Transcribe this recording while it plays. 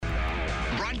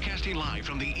broadcasting live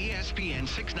from the ESPN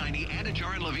 690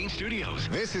 Anajar and Levine studios.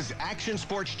 This is Action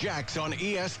Sports Jax on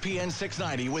ESPN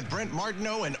 690 with Brent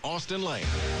Martineau and Austin Lane.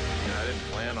 I didn't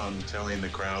plan on telling the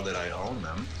crowd that I own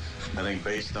them. I think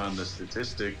based on the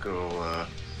statistical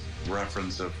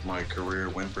reference of my career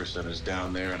win percentage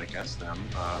down there and against them,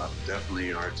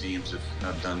 definitely our teams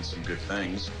have done some good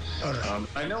things.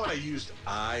 I know I used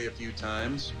I a few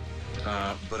times,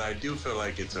 but I do feel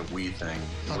like it's a we thing.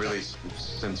 Okay. Really,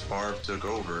 since Favre took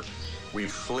over,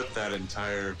 we've flipped that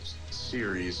entire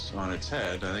series on its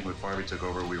head. I think when Favre took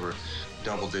over, we were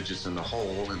double digits in the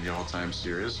hole in the all-time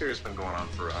series. The series has been going on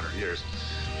for 100 years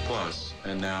plus,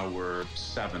 and now we're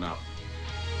 7-up.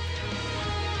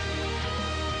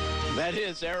 That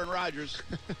is Aaron Rodgers.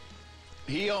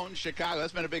 He owns Chicago.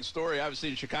 That's been a big story, obviously,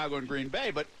 in Chicago and Green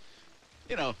Bay. But,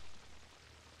 you know,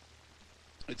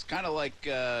 it's kind of like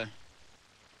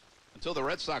until the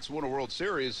Red Sox won a World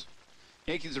Series,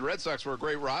 Yankees and Red Sox were a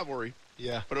great rivalry.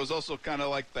 Yeah. But it was also kind of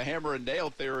like the hammer and nail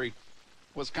theory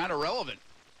was kind of relevant.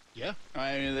 Yeah.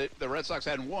 I mean, the Red Sox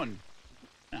hadn't won.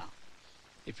 Now,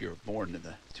 if you were born in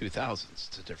the 2000s,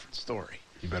 it's a different story.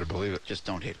 You better believe it. Just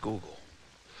don't hit Google.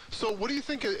 So what do you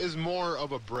think is more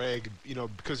of a brag, you know,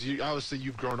 because obviously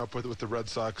you've grown up with the Red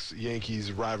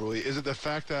Sox-Yankees rivalry. Is it the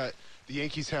fact that the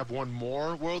Yankees have won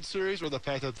more World Series or the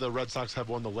fact that the Red Sox have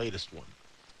won the latest one?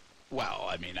 Well,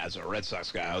 I mean, as a Red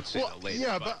Sox guy, I would say the latest.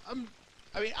 Yeah, but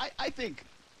I think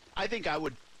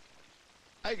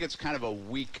it's kind of a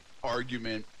weak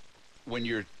argument when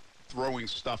you're throwing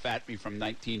stuff at me from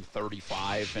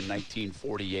 1935 and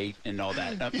 1948 and all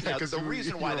that. Now, the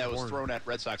reason why that was thrown at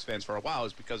Red Sox fans for a while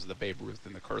is because of the Babe Ruth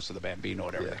and the curse of the Bambino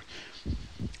and everything. Yeah.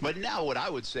 But now what I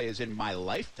would say is in my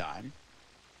lifetime,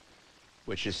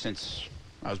 which is since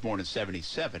I was born in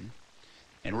 77,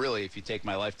 and really if you take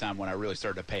my lifetime when I really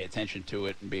started to pay attention to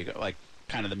it and be like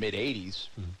kind of the mid-'80s,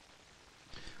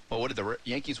 well, what did the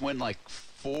Yankees win, like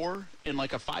 4 in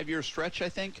like a 5-year stretch, I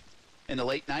think, in the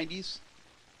late 90s?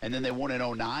 And then they won in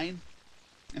 2009.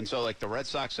 And so, like, the Red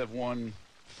Sox have won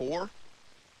 4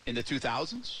 in the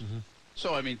 2000s.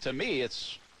 So, I mean, to me,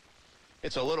 it's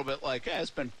a little bit like, it's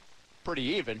been pretty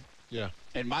even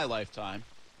in my lifetime.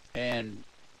 And,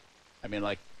 I mean,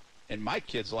 like, in my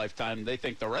kid's lifetime, they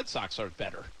think the Red Sox are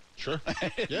better. Sure.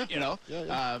 Yeah. You know?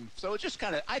 Yeah. So it just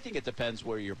kind of, I think it depends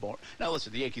where you're born. Now,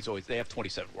 listen, the Yankees they have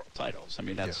 27 world titles. I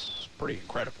mean, that's pretty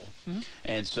incredible.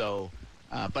 And so...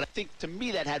 but I think, to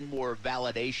me, that had more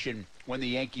validation when the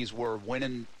Yankees were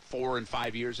winning 4 and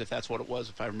 5 years, if that's what it was,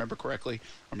 if I remember correctly.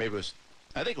 Or maybe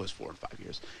I think it was 4 and 5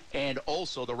 years. And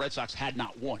also, the Red Sox had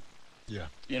not won. Yeah.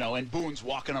 You know, and Boone's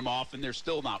walking them off, and they're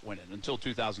still not winning until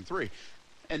 2003.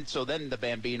 And so then the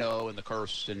Bambino and the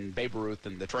curse and Babe Ruth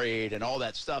and the trade and all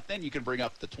that stuff, then you can bring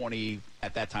up the 20,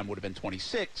 at that time would have been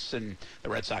 26, and the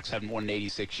Red Sox haven't won in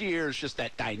 86 years. Just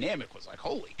that dynamic was like,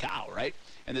 holy cow, right?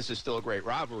 And this is still a great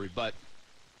rivalry, but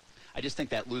I just think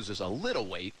that loses a little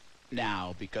weight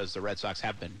now because the Red Sox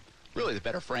have been really the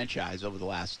better franchise over the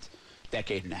last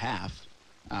decade and a half,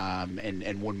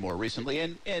 and won more recently.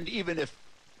 And even if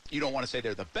you don't want to say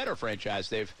they're the better franchise,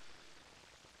 they've,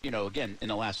 you know, again, in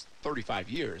the last 35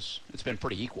 years, it's been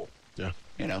pretty equal. Yeah.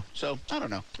 You know, so I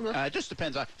don't know. It just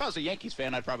depends. If I was a Yankees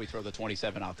fan, I'd probably throw the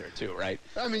 27 out there too, right?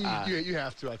 I mean, you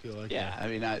have to, I feel like. Yeah, I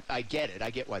mean, I get it.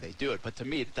 I get why they do it. But to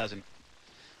me, it doesn't,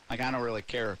 like, I don't really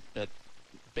care that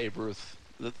Babe Ruth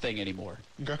the thing anymore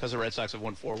because the Red Sox have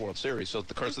won 4 World Series, so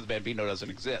the curse of the Bambino doesn't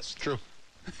exist. True.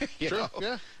 True.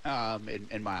 Yeah.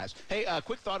 In my eyes. Hey,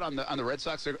 quick thought on the Red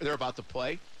Sox. They're about to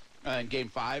play in Game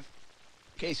 5.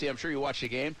 Casey, I'm sure you watched the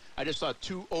game. I just thought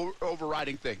 2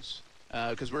 overriding things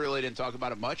because we really didn't talk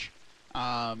about it much.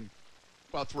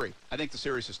 Well, 3. I think the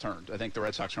series has turned. I think the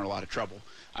Red Sox are in a lot of trouble.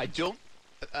 I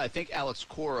think Alex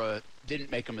Cora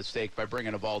didn't make a mistake by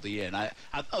bringing Eovaldi in. I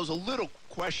was a little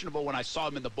questionable when I saw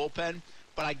him in the bullpen,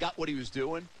 but I got what he was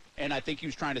doing, and I think he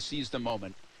was trying to seize the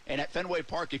moment. And at Fenway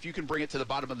Park, if you can bring it to the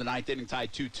bottom of the 9th inning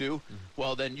tied 2-2,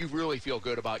 well, then you really feel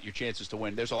good about your chances to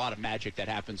win. There's a lot of magic that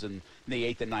happens in the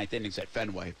 8th and 9th innings at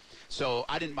Fenway. So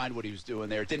I didn't mind what he was doing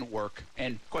there. It didn't work.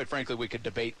 And quite frankly, we could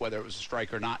debate whether it was a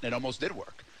strike or not, and it almost did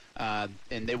work. And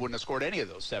they wouldn't have scored any of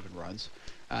those 7 runs.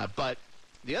 But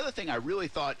the other thing I really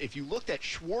thought, if you looked at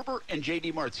Schwarber and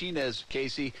J.D. Martinez,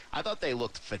 Casey, I thought they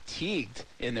looked fatigued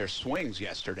in their swings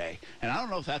yesterday. And I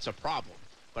don't know if that's a problem,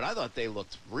 but I thought they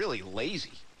looked really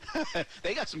lazy.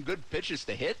 They got some good pitches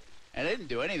to hit, and they didn't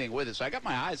do anything with it. So I got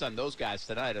my eyes on those guys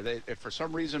tonight. If for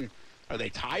some reason, are they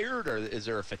tired, or is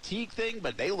there a fatigue thing?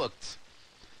 But they looked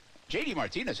J.D.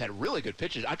 Martinez had really good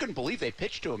pitches. I couldn't believe they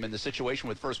pitched to him in the situation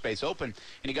with first base open,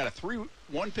 and he got a 3-1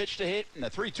 pitch to hit and a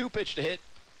 3-2 pitch to hit,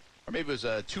 or maybe it was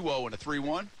a 2-0 and a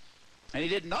 3-1, and he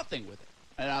did nothing with it.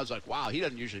 And I was like, wow, he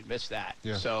doesn't usually miss that.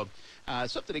 Yeah. So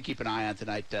something to keep an eye on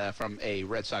tonight from a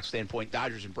Red Sox standpoint.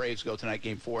 Dodgers and Braves go tonight,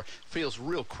 Game 4. Feels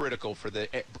real critical for the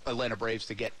Atlanta Braves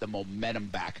to get the momentum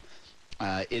back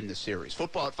in the series.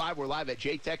 Football at 5. We're live at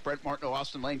J-Tech. Brent Martineau,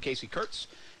 Austin Lane, Casey Kurtz.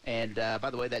 And, by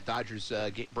the way, that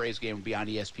Dodgers-Braves game will be on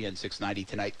ESPN 690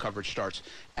 tonight. Coverage starts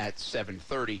at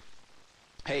 7:30.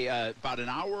 Hey, about an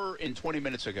hour and 20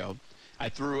 minutes ago, I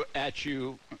threw at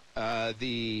you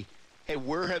hey,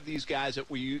 where have these guys that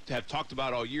we have talked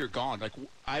about all year gone? Like,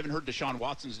 I haven't heard Deshaun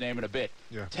Watson's name in a bit.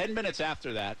 Yeah. 10 minutes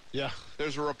after that,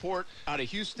 there's a report out of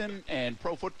Houston, and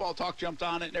Pro Football Talk jumped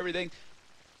on it and everything,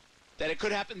 that it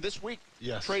could happen this week.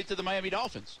 Yes. Trade to the Miami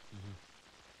Dolphins.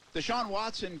 Mm-hmm. Deshaun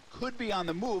Watson could be on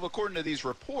the move, according to these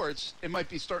reports. It might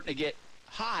be starting to get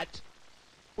hot,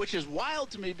 which is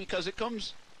wild to me because it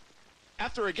comes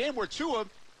after a game where Tua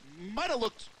might have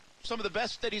looked some of the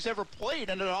best that he's ever played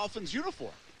in a Dolphins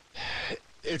uniform.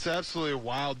 It's absolutely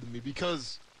wild to me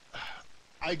because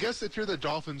I guess if you're the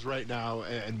Dolphins right now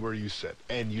and where you sit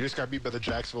and you just got beat by the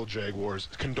Jacksonville Jaguars,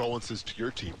 condolences to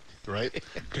your team, right?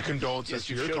 Condolences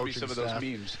to your coaching some of staff those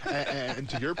memes. and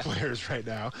to your players right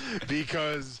now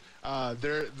because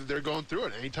they're going through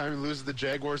it. Anytime you lose the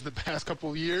Jaguars in the past couple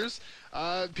of years,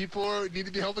 people need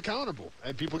to be held accountable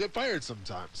and people get fired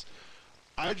sometimes.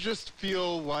 I just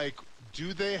feel like,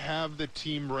 do they have the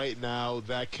team right now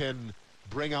that can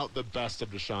bring out the best of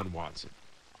Deshaun Watson?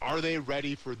 Are they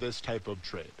ready for this type of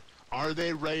trade? Are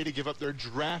they ready to give up their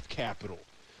draft capital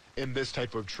in this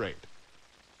type of trade?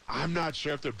 I'm not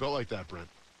sure if they're built like that, Brent.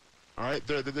 All right,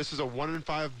 this is a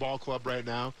 1-5 ball club right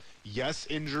now. Yes,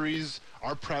 injuries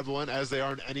are prevalent as they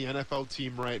are in any NFL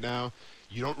team right now.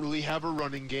 You don't really have a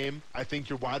running game. I think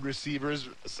your wide receivers,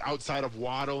 outside of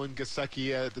Waddle and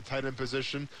Gesicki at the tight end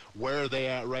position, where are they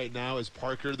at right now? Is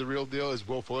Parker the real deal? Is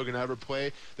Will Fuller going to ever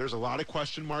play? There's a lot of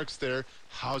question marks there.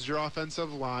 How's your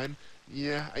offensive line?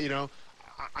 Yeah, and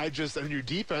your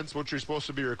defense, which you're supposed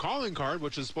to be your calling card,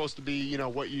 which is supposed to be,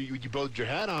 what you build your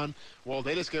head on. Well,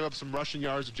 they just gave up some rushing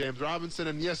yards to James Robinson,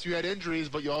 and yes, you had injuries,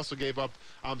 but you also gave up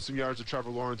some yards to Trevor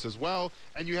Lawrence as well.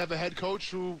 And you have a head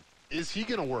coach who, is he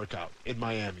going to work out in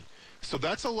Miami? So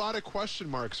that's a lot of question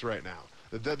marks right now.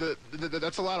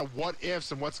 That's a lot of what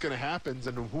ifs and what's going to happen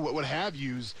and what have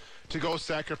yous to go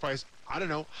sacrifice, I don't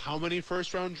know, how many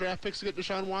first-round draft picks to get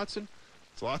Deshaun Watson?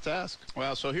 It's a lot to ask.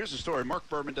 Well, so here's the story. Mark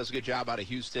Berman does a good job out of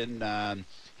Houston.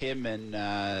 Him and,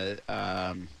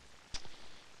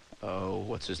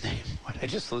 what's his name? I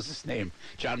just lose his name.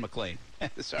 John McClain.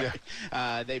 Sorry.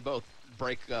 Yeah. They both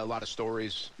break a lot of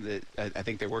stories that I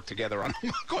think they work together on.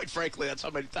 Quite frankly, that's how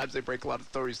many times they break a lot of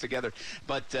stories together.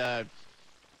 But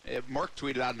Mark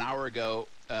tweeted out an hour ago,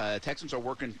 Texans are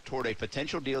working toward a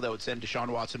potential deal that would send Deshaun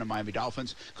Watson to Miami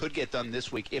Dolphins. Could get done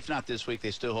this week. If not this week,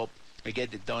 they still hope to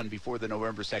get it done before the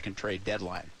November 2nd trade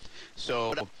deadline.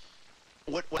 So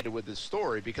what with this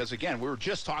story? Because, again, we were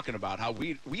just talking about how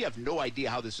we have no idea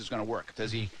how this is going to work.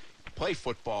 Does he play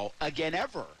football again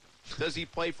ever? Does he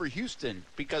play for Houston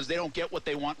because they don't get what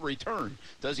they want in return?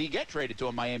 Does he get traded to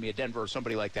a Miami, a Denver, or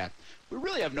somebody like that? We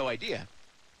really have no idea.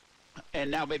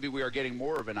 And now maybe we are getting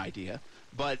more of an idea.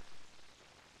 But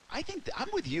I think I'm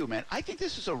with you, man. I think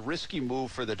this is a risky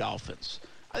move for the Dolphins.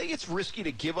 I think it's risky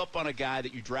to give up on a guy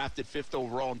that you drafted 5th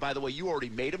overall. And by the way, you already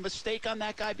made a mistake on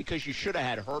that guy because you should have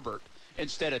had Herbert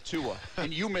instead of Tua.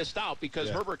 And you missed out because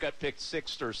Herbert got picked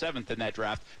 6th or 7th in that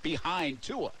draft behind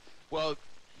Tua. Well,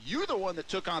 you're the one that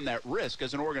took on that risk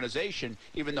as an organization,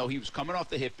 even though he was coming off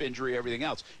the hip injury, everything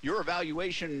else. Your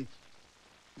evaluation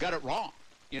got it wrong.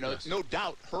 No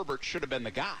doubt Herbert should have been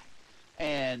the guy.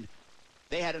 And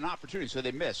they had an opportunity, so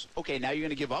they missed. Okay, now you're going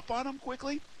to give up on him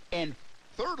quickly? And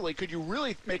thirdly, could you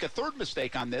really make a third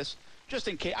mistake on this? Just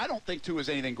in case, I don't think Tua is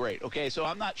anything great, okay? So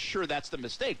I'm not sure that's the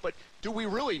mistake. But do we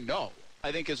really know?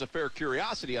 I think is a fair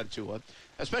curiosity on Tua,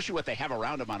 especially what they have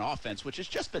around him on offense, which has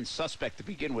just been suspect to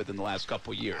begin with in the last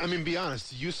couple of years. I mean, be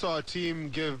honest. You saw a team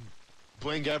give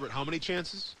Blaine Gabbert how many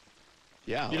chances?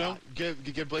 Yeah. Give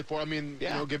Blake Bortles. I mean,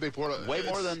 give Blake Bortles way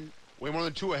more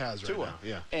than Tua has right now.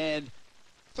 Yeah. And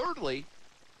thirdly,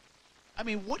 I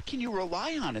mean, what can you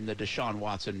rely on in the Deshaun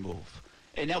Watson move?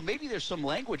 And now maybe there's some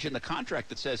language in the contract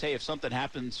that says, hey, if something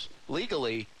happens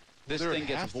legally, this thing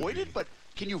gets voided. But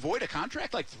can you void a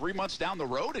contract like 3 months down the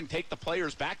road and take the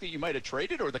players back that you might have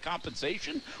traded or the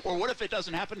compensation? Or what if it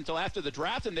doesn't happen until after the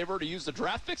draft and they've already used the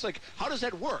draft picks? Like, how does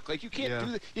that work? Like, you can't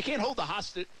do that. You can't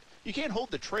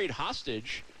hold the trade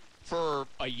hostage for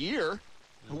a year.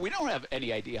 We don't have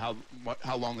any idea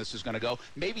how long this is going to go.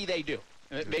 Maybe they do.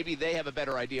 Maybe they have a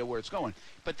better idea where it's going.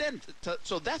 But then,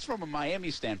 so that's from a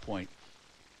Miami standpoint.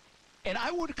 And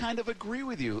I would kind of agree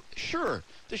with you. Sure,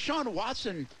 Deshaun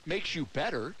Watson makes you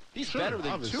better. He's better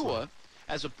than obviously. Tua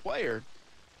as a player.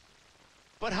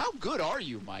 But how good are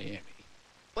you, Miami?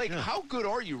 How good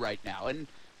are you right now? And,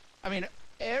 I mean,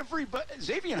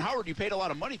 Xavier Howard, you paid a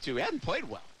lot of money to. He hadn't played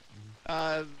well.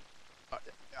 Are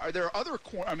there other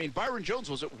Byron Jones,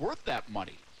 was it worth that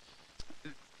money?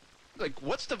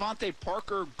 What's Devontae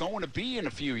Parker going to be in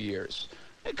a few years?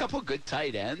 A couple of good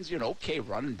tight ends, okay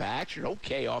running backs,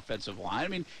 okay offensive line. I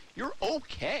mean, you're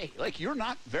okay. You're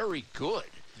not very good.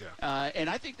 Yeah. And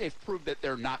I think they've proved that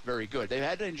they're not very good. They've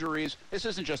had injuries. This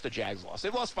isn't just a Jags loss.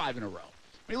 They've lost 5 in a row.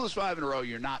 When you lose 5 in a row,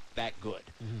 you're not that good.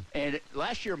 Mm-hmm. And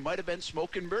last year might have been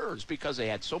smoke and mirrors because they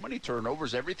had so many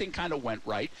turnovers. Everything kind of went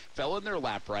right, fell in their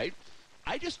lap right.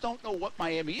 I just don't know what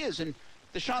Miami is. And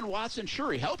Deshaun Watson,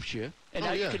 sure, he helps you, and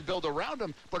now you can build around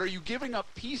him. But are you giving up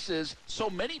pieces, so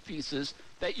many pieces,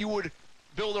 that you would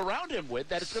build around him with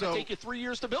that it's going to take you 3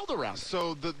 years to build around him?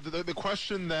 So the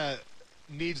question that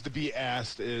needs to be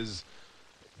asked is,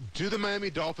 do the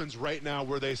Miami Dolphins right now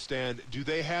where they stand, do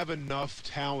they have enough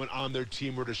talent on their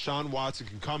team where Deshaun Watson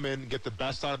can come in, get the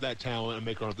best out of that talent, and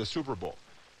make a run at the Super Bowl?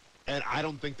 And I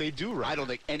don't think they do right I don't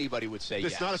think anybody would say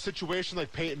yes. It's not a situation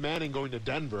like Peyton Manning going to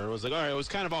Denver. It was all right, it was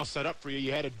kind of all set up for you.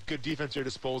 You had a good defense at your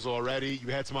disposal already. You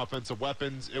had some offensive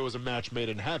weapons. It was a match made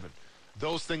in heaven.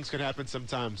 Those things can happen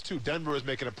sometimes, too. Denver is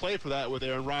making a play for that with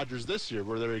Aaron Rodgers this year,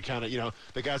 where they're kind of,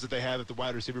 the guys that they have at the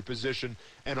wide receiver position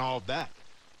and all of that.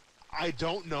 I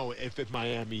don't know if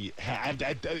Miami I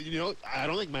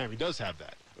don't think Miami does have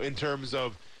that in terms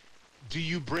of, do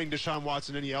you bring Deshaun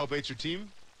Watson in, he elevates your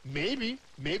team? Maybe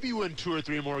you win 2 or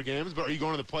 3 more games, but are you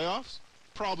going to the playoffs?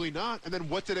 Probably not. And then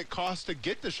what did it cost to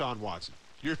get Deshaun Watson?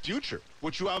 Your future,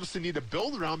 which you obviously need to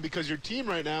build around because your team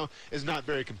right now is not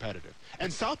very competitive.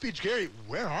 And South Beach, Gary,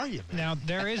 where are you, man? Now,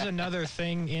 there is another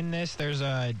thing in this. There's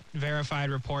a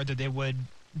verified report that it would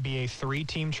be a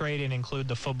 3-team trade and include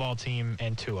the football team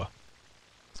and Tua.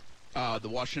 The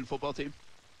Washington football team?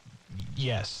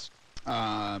 Yes.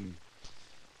 That's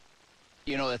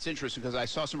interesting because I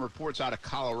saw some reports out of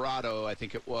Colorado, I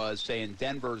think it was, saying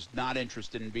Denver's not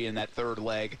interested in being that third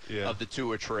leg of the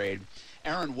Tua trade.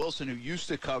 Aaron Wilson, who used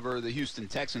to cover the Houston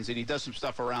Texans, and he does some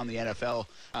stuff around the NFL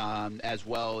as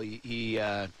well. He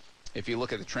if you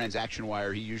look at the transaction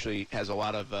wire, he usually has a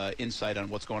lot of insight on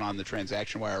what's going on in the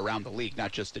transaction wire around the league,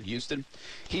 not just in Houston.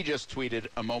 He just tweeted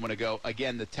a moment ago,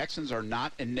 again, the Texans are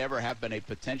not and never have been a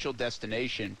potential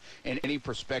destination in any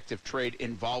prospective trade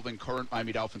involving current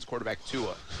Miami Dolphins quarterback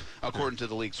Tua, according to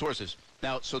the league sources.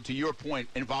 Now, so to your point,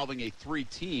 involving a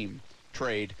 3-team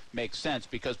trade makes sense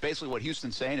because basically what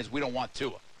Houston's saying is we don't want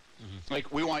Tua.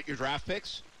 Mm-hmm. We want your draft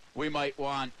picks. We might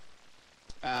want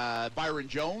Byron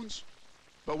Jones,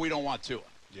 but we don't want Tua.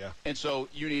 Yeah. And so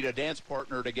you need a dance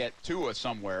partner to get Tua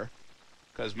somewhere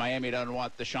because Miami doesn't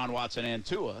want Deshaun Watson and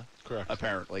Tua, correct,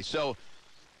 apparently. So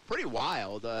pretty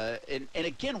wild. And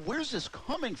again, where's this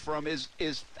coming from is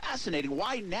fascinating.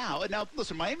 Why now? And now,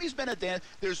 listen, Miami's been a dance.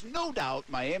 There's no doubt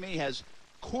Miami has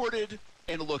courted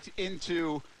and looked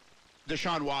into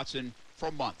Deshaun Watson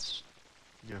for months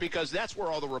because that's where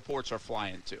all the reports are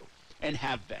flying to and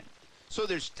have been. So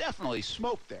there's definitely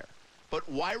smoke there. But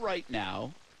why right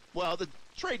now? Well, the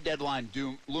trade deadline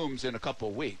looms in a couple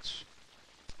of weeks.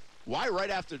 Why right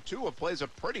after Tua plays a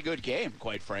pretty good game,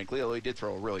 quite frankly, although he did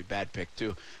throw a really bad pick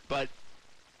too. But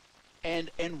and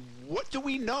what do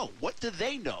we know? What do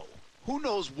they know? Who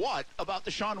knows what about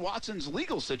Deshaun Watson's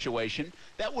legal situation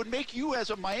that would make you as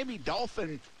a Miami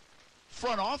Dolphin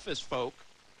front office folk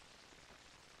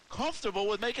comfortable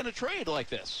with making a trade like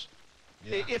this?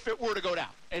 Yeah. If it were to go down.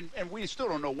 And we still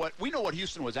don't know what – we know what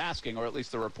Houston was asking, or at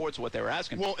least the reports of what they were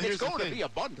asking. Well, it's going to be a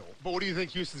bundle. But what do you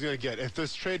think Houston's going to get? If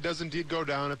this trade does indeed go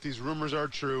down, if these rumors are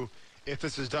true, if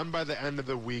this is done by the end of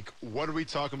the week, what are we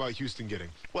talking about Houston getting?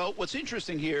 Well, what's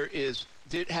interesting here is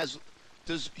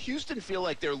does Houston feel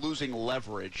like they're losing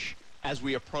leverage as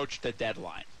we approach the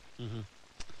deadline? Mm-hmm.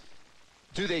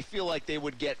 Do they feel like they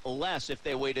would get less if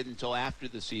they waited until after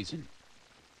the season?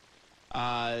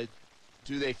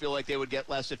 Do they feel like they would get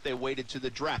less if they waited to the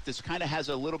draft? This kind of has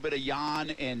a little bit of Jan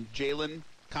and Jalen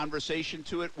conversation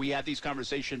to it. We had these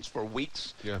conversations for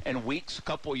weeks and weeks a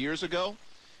couple years ago.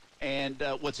 And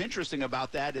what's interesting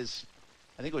about that is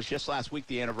I think it was just last week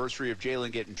the anniversary of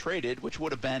Jalen getting traded, which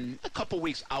would have been a couple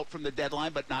weeks out from the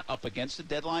deadline, but not up against the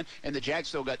deadline. And the Jags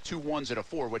still got 2 1s and a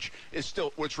 4, which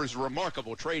was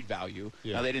remarkable trade value.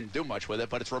 Yeah. Now, they didn't do much with it,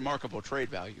 but it's remarkable trade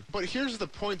value. But here's the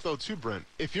point, though, too, Brent.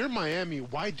 If you're Miami,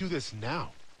 why do this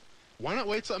now? Why not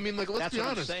wait till, let's be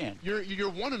honest. I'm saying. You're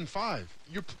 1-5.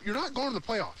 You're not going to the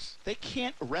playoffs. They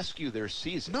can't rescue their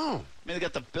season. No. They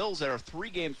got the Bills that are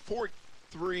 3 games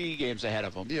ahead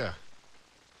of them. Yeah.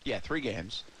 Yeah, 3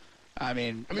 games. I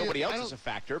mean nobody else is a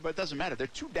factor, but it doesn't matter. They're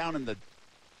too down in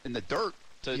the dirt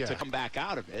to come back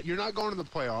out of it. You're not going to the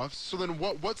playoffs, so then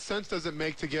what sense does it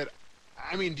make to get?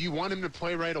 I mean, do you want him to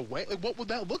play right away? Like, what would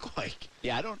that look like?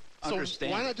 Yeah, I don't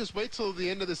understand. So why not just wait till the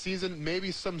end of the season? Maybe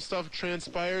some stuff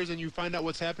transpires and you find out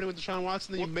what's happening with Deshaun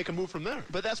Watson, then you make a move from there.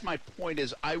 But that's my point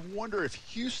is I wonder if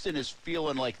Houston is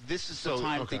feeling like this is the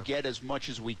time to get as much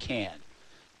as we can.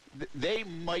 They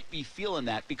might be feeling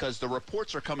that because the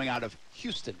reports are coming out of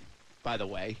Houston, by the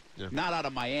way, not out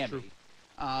of Miami. True.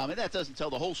 And that doesn't tell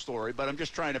the whole story, but I'm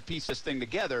just trying to piece this thing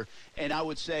together. And I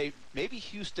would say maybe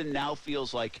Houston now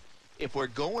feels like if we're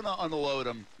going to unload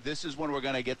them, this is when we're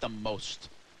going to get the most.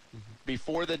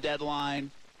 Before the deadline,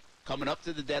 coming up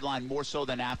to the deadline more so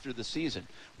than after the season,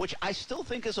 which I still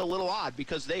think is a little odd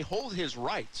because they hold his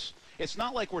rights. It's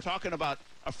not like we're talking about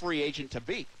a free agent to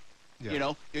be. Yeah. You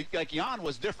know, like Jan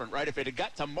was different, right? If it had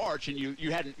got to March and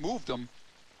you hadn't moved him,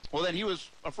 well, then he was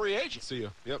a free agent. See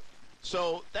you. Yep.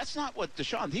 So that's not what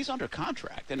Deshaun, he's under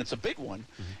contract, and it's a big one.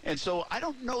 And so I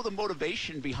don't know the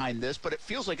motivation behind this, but it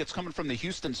feels like it's coming from the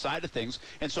Houston side of things.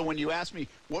 And so when you ask me,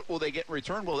 what will they get in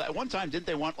return? Well, at one time, didn't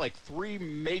they want like 3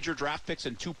 major draft picks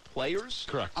and 2 players?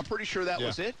 Correct. I'm pretty sure that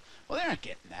was it. Well, they're not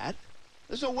getting that.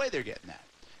 There's no way they're getting that.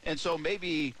 And so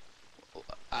maybe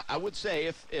I would say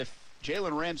if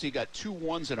Jalen Ramsey got 2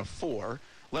 1s and a 4,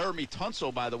 Laramie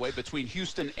Tunsil, by the way, between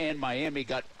Houston and Miami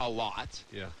got a lot.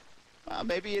 Yeah.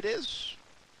 Maybe it is.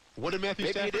 What did Matthew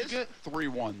Stafford get? 3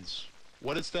 1s.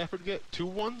 What did Stafford get? 2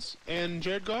 1s and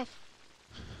Jared Goff?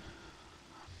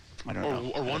 I don't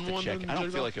know. Or 1 1? I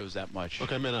don't feel like it was that much.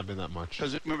 Okay, it may not have been that much.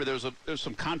 Because remember, there's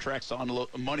some contracts on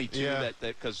money too. Yeah.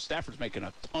 Because Stafford's making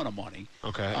a ton of money.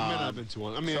 Okay, it may not have been 2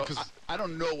 1. I mean, because I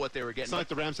don't know what they were getting. It's not like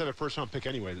the Rams had a first-round pick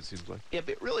anyway. It seems like. Yeah,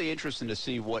 but really interesting to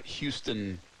see what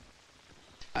Houston.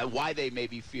 Why they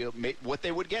maybe feel what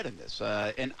they would get in this.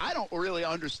 And I don't really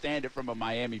understand it from a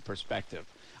Miami perspective.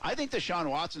 I think Deshaun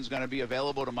Watson's going to be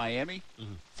available to Miami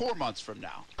 4 months from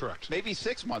now. Correct. Maybe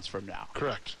 6 months from now.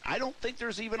 Correct. I don't think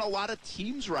there's even a lot of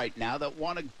teams right now that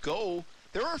want to go.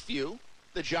 There are a few.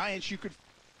 The Giants you could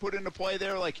put into play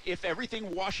there. Like if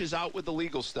everything washes out with the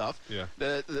legal stuff. Yeah.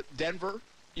 The Denver.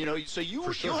 You know, so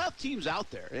you'll have teams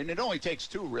out there. And it only takes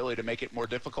 2 really to make it more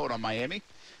difficult on Miami.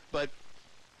 But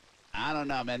I don't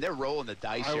know, man. They're rolling the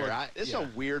dice here. This is a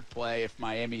weird play if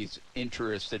Miami's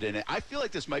interested in it. I feel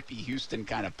like this might be Houston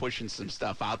kind of pushing some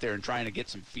stuff out there and trying to get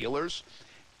some feelers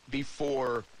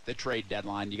before the trade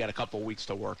deadline. You got a couple weeks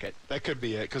to work it. That could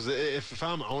be it. Because if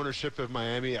I'm ownership of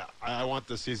Miami, I want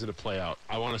the season to play out.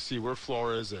 I want to see where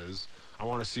Flores is. I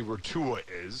want to see where Tua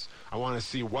is. I want to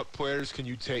see what players can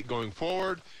you take going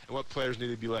forward and what players need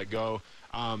to be let go.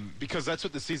 Because that's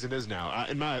what the season is now.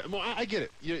 I get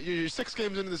it. You're 6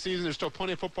 games into the season. There's still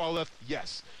plenty of football left.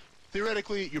 Yes.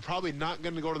 Theoretically, you're probably not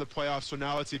going to go to the playoffs, so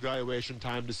now it's evaluation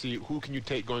time to see who can you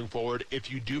take going forward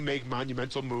if you do make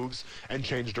monumental moves and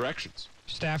change directions.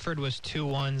 Stafford was 2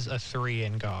 1s, a 3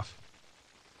 in Goff.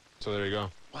 So there you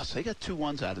go. Wow, so they got 2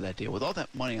 1s out of that deal with all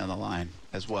that money on the line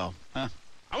as well. Huh?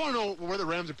 I want to know where the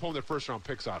Rams are pulling their first-round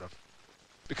picks out of.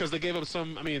 Because they gave up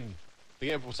some, they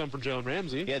gave up some for Jalen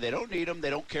Ramsey. Yeah, they don't need him. They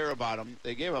don't care about him.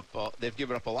 They've given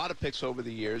up a lot of picks over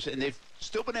the years, and they've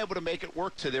still been able to make it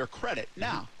work to their credit.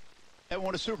 Now, they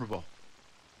won a Super Bowl.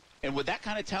 And with that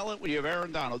kind of talent, when you have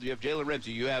Aaron Donald, you have Jalen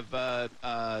Ramsey, you have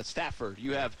Stafford,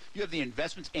 you have the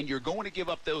investments, and you're going to give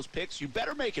up those picks, you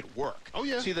better make it work. Oh,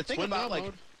 yeah. See, the thing about,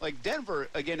 like Denver,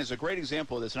 again, is a great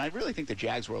example of this, and I really think the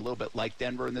Jags were a little bit like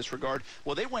Denver in this regard.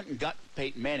 Well, they went and got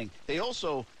Peyton Manning. They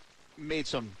also made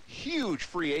some huge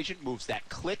free agent moves that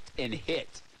clicked and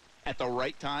hit at the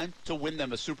right time to win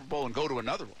them a Super Bowl and go to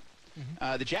another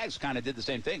one. The Jags kind of did the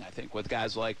same thing, I think, with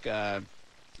guys like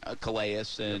Calais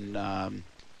and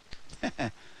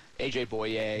A.J. Boye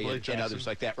and others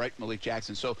like that, right? Malik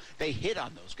Jackson. So they hit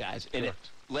on those guys, and it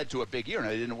led to a big year, and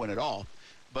they didn't win at all.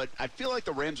 But I feel like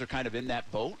the Rams are kind of in that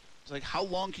boat. It's like, how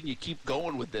long can you keep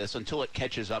going with this until it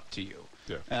catches up to you?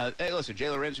 Yeah. Hey, listen,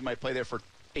 Jalen Ramsey might play there for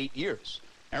 8 years.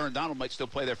 Aaron Donald might still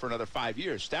play there for another 5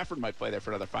 years. Stafford might play there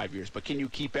for another 5 years. But can you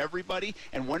keep everybody?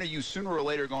 And when are you sooner or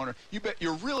later going to –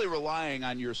 you're really relying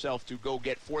on yourself to go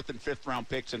get 4th and 5th round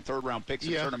picks and 3rd round picks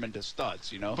and turn them into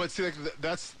studs, you know? But see, like,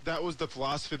 that was the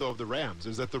philosophy, though, of the Rams,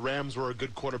 is that the Rams were a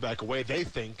good quarterback away, they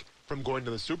think, from going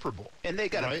to the Super Bowl. And they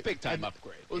got a big-time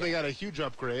upgrade. Well, they got a huge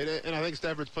upgrade, and I think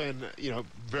Stafford's playing,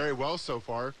 very well so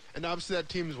far. And obviously that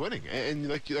team's winning. And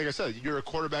like I said, you're a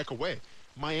quarterback away.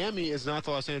 Miami is not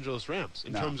the Los Angeles Rams.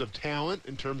 In terms of talent,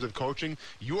 in terms of coaching,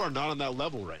 you are not on that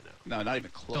level right now. No, not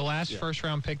even close. The last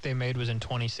first-round pick they made was in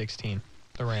 2016.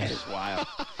 The Rams. It is wild.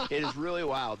 It is really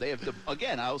wild. They have,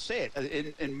 again, I'll say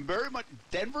it, and very much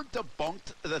Denver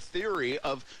debunked the theory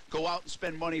of go out and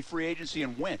spend money free agency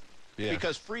and win. Yeah.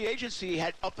 Because free agency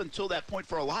had, up until that point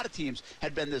for a lot of teams,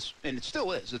 had been this, and it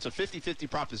still is, it's a 50-50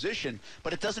 proposition,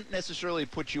 but it doesn't necessarily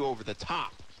put you over the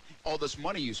top, all this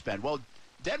money you spend. Well,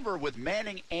 Denver, with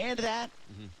Manning and that,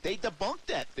 they debunked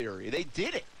that theory. They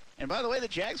did it. And by the way, the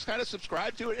Jags kind of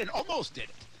subscribed to it and almost did it.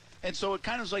 And so it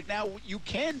kind of is like, now you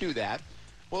can do that.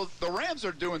 Well, the Rams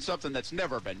are doing something that's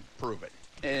never been proven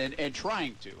and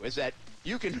trying to, is that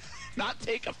you can not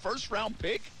take a first-round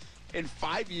pick in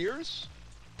 5 years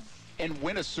and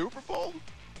win a Super Bowl?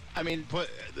 I mean, but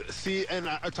see, and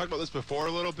I talked about this before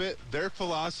a little bit. Their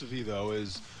philosophy, though,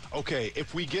 is, okay,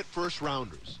 if we get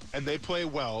first-rounders and they play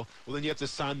well, then you have to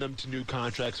sign them to new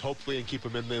contracts, hopefully, and keep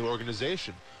them in the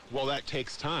organization. Well, that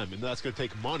takes time, and that's going to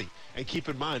take money. And keep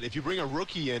in mind, if you bring a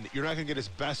rookie in, you're not going to get his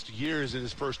best years in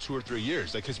his first 2 or 3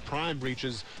 years. Like, his prime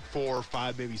reaches 4,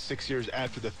 5, maybe 6 years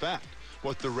after the fact.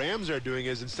 What the Rams are doing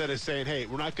is, instead of saying, hey,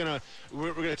 we're going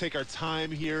to take our time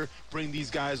here, bring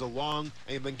these guys along,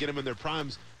 and then get them in their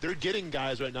primes, they're getting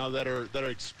guys right now that are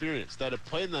experienced, that have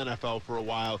played in the NFL for a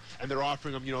while, and they're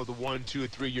offering them, the 1, 2,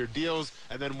 3 year deals,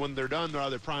 and then when they're done, they're out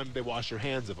of their prime, they wash their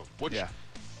hands of them. Which,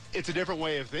 it's a different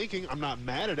way of thinking. I'm not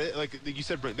mad at it. Like you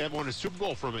said, Brent, they haven't won a Super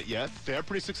Bowl from it yet. They are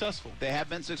pretty successful. They have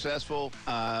been successful,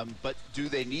 but do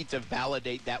they need to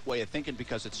validate that way of thinking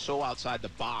because it's so outside the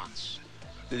box?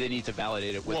 Do they need to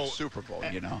validate it with the Super Bowl,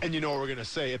 And you know what we're going to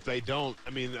say. If they don't, I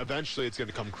mean, eventually it's going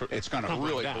to come. It's going to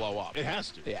really blow up. It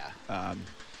has to. Yeah.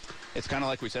 It's kind of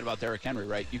like we said about Derrick Henry,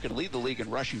 right? You can lead the league in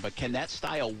rushing, but can that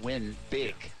style win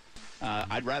big?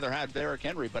 I'd rather have Derrick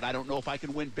Henry, but I don't know if I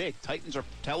can win big. Titans are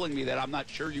telling me that I'm not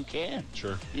sure you can.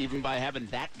 Sure. Even by having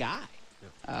that guy.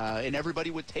 And everybody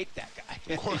would take that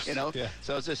guy. Of course. Yeah.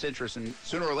 So it's just interesting.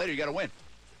 Sooner or later, you got to win.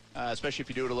 Especially if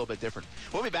you do it a little bit different.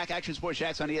 We'll be back. Action Sports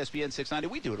Jacks on ESPN 690.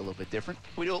 We do it a little bit different.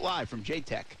 We do it live from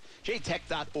JTech.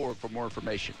 JTech.org for more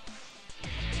information.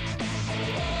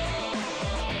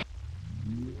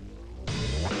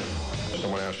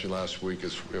 Someone asked you last week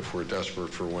if we're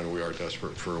desperate for a win. We are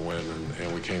desperate for a win,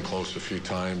 and we came close a few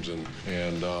times, and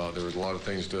there was a lot of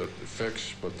things to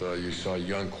fix, but you saw a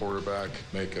young quarterback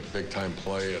make a big-time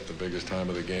play at the biggest time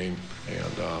of the game,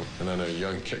 and then a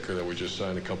young kicker that we just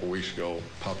signed a couple weeks ago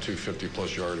popped 2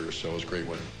 50-plus yarders, so it was a great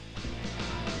win.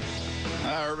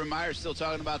 Urban Meyer's still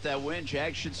talking about that win.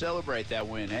 Jags should celebrate that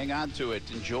win. Hang on to it.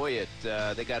 Enjoy it.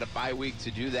 They got a bye week to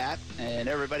do that, and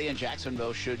everybody in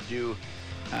Jacksonville should do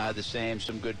the same.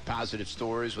 Some good positive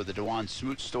stories with the DeJuan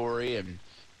Smoot story and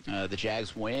the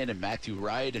Jags win, and Matthew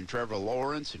Wright and Trevor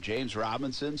Lawrence and James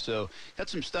Robinson. So got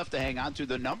some stuff to hang on to.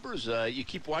 The numbers, you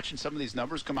keep watching some of these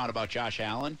numbers come out about Josh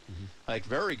Allen. Like,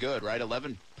 very good, right?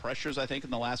 11 pressures, I think,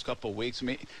 in the last couple of weeks. I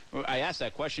mean, I asked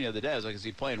that question the other day. I was like, is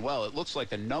he playing well? It looks like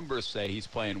the numbers say he's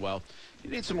playing well. He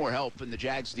needs some more help, and the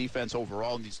Jags defense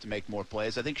overall needs to make more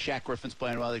plays. I think Shaq Griffin's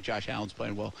playing well. I think Josh Allen's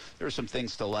playing well. There are some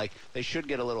things to like. They should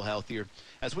get a little healthier.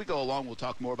 As we go along, we'll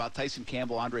talk more about Tyson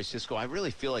Campbell, Andre Sisco. I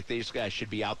really feel like these guys should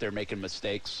be out there making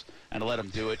mistakes and let them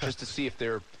do it just to see if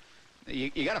they're – you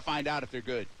got to find out if they're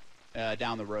good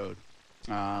down the road.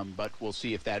 But we'll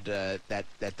see if that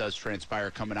does transpire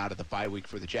coming out of the bye week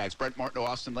for the Jags. Brent Martineau,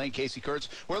 Austin Lane, Casey Kurtz.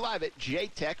 We're live at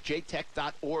JTech,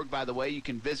 jtech.org, by the way. You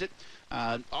can visit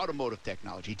automotive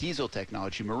technology, diesel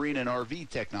technology, marine and RV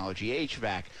technology,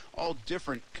 HVAC, all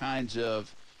different kinds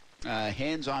of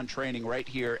hands-on training right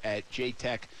here at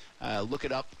JTech. Look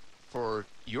it up for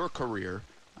your career,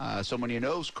 someone you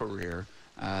know's career,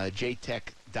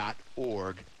 jtech.org.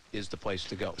 Is the place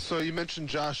to go. So you mentioned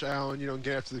Josh Allen,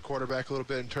 getting after the quarterback a little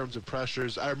bit in terms of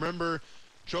pressures. I remember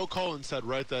Joe Cullen said,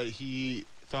 right, that he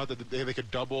thought that they could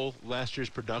double last year's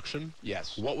production.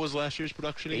 Yes. What was last year's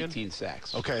production again? 18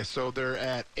 sacks. Okay, so they're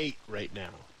at 8 right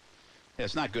now. Yeah,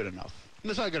 it's not good enough.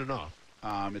 It's not good enough.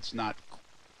 It's not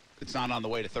on the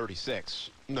way to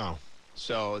 36. No.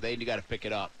 So they got to pick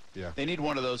it up. Yeah. They need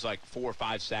one of those, 4 or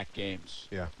 5 sack games.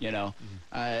 Yeah.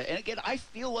 And again, I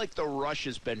feel like the rush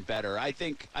has been better. I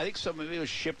think some of it was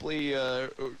Shipley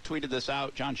tweeted this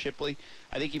out, John Shipley.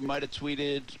 I think he might have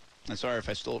tweeted, I'm sorry if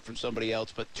I stole it from somebody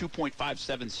else, but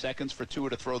 2.57 seconds for Tua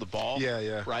to throw the ball.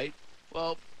 Yeah. Right?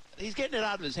 Well, he's getting it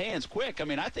out of his hands quick. I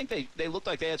mean, I think they looked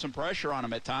like they had some pressure on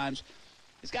him at times.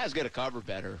 These guys got to cover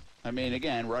better. I mean,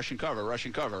 again, rush and cover,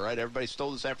 right? Everybody's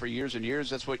told us that for years and years.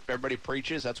 That's what everybody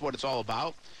preaches. That's what it's all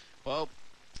about. Well,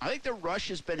 I think the rush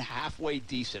has been halfway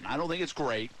decent. I don't think it's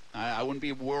great. I wouldn't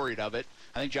be worried of it.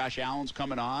 I think Josh Allen's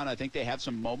coming on. I think they have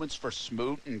some moments for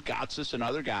Smoot and Gotsis and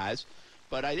other guys.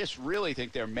 But I just really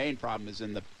think their main problem is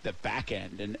in the back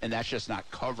end, and that's just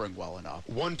not covering well enough.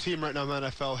 One team right now in the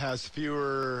NFL has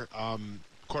fewer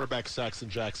quarterback sacks than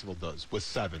Jacksonville does, with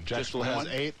 7. Jacksonville has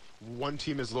 8. One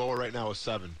team is lower right now with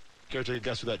 7. Care to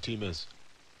guess who that team is?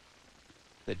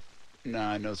 No,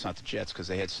 I know it's not the Jets because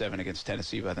they had 7 against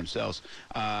Tennessee by themselves.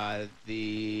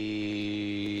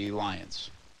 The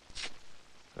Lions.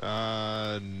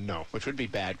 No. Which would be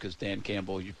bad because Dan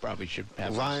Campbell, you probably should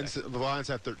have. The Lions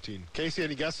have 13. Casey,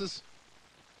 any guesses?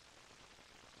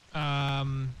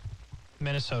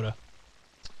 Minnesota.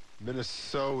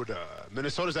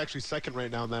 Minnesota's actually second right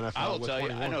now in the NFL. I will tell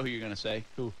 21. you. I know who you're going to say.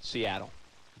 Who? Seattle.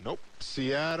 Nope.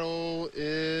 Seattle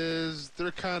is they're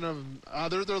kind of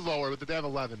they're lower, but they have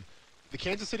 11. The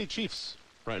Kansas City Chiefs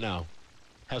right now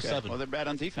have 7. Well, they're bad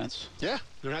on defense. Yeah,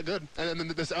 they're not good. And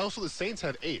then also the Saints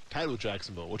have 8, tied with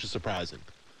Jacksonville, which is surprising.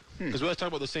 Because we always talk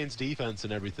about the Saints' defense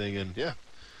and everything, and yeah,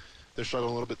 they're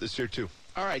struggling a little bit this year too.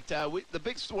 All right, one of the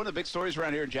big stories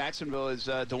around here in Jacksonville is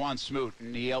DeJuan Smoot,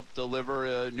 and he helped deliver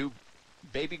a new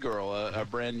baby girl, a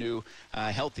brand new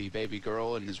healthy baby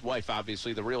girl, and his wife,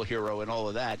 obviously the real hero and all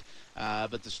of that.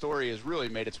 But the story has really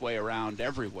made its way around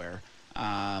everywhere.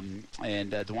 And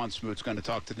DeJuan Smoot's going to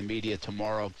talk to the media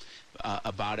tomorrow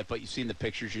about it. But you've seen the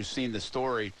pictures, you've seen the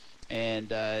story,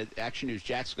 and Action News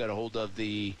Jack's got a hold of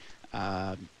the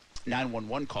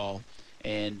 911 call,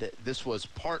 and this was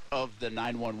part of the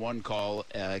 911 call.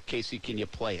 Casey, can you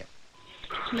play it?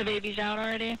 The baby's out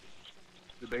already?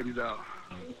 The baby's out.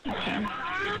 Okay.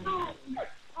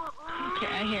 Okay,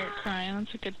 I hear it crying.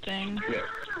 That's a good thing. Yeah.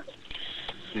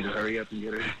 Need to hurry up and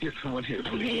get someone here,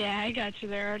 please. Yeah, I got you.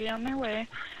 They're already on their way.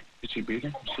 Is she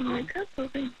breathing? She might go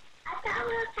pooping.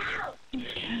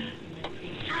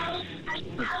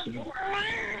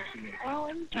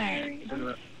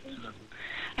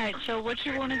 Alright, so what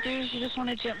you want to do is you just want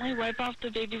to gently wipe off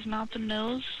the baby's mouth and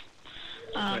nose.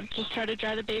 Just try to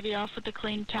dry the baby off with a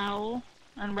clean towel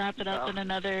and wrap it up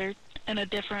in a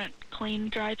different clean,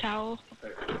 dry towel.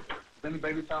 Okay. Any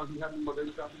baby towels you have? Any more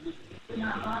baby towels?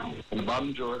 No. In the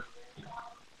bottom drawer.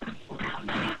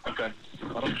 Okay.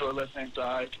 Bottom drawer, left hand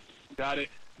side. Got it.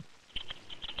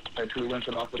 Okay, to rinse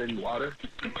it off with any water?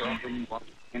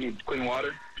 Any clean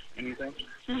water? Anything?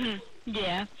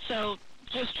 Yeah, so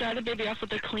just dry the baby off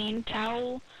with a clean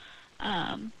towel.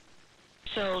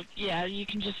 So, yeah, you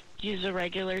can just use a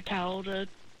regular towel to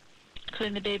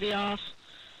clean the baby off.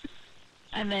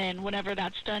 And then whenever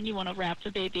that's done, you want to wrap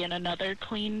the baby in another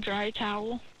clean, dry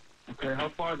towel. Okay, how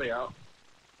far are they out?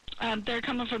 They're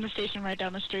coming from the station right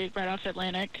down the street, right off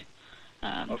Atlantic.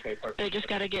 Okay, perfect. They just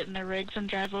got to get in their rigs and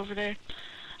drive over there.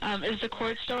 Is the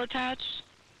cord still attached?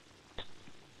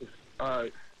 Is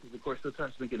the cord still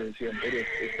attached? I think it is, yeah. It is.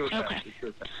 It's still attached. Okay. It's still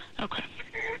attached. Okay.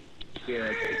 Yeah,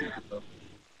 okay.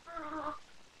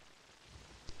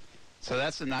 So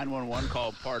that's the 911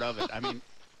 call part of it. I mean,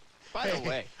 by the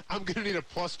way, I'm going to need a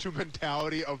 +2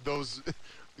 mentality of those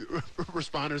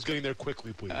responders getting there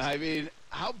quickly, please. I mean,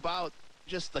 how about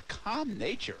just the calm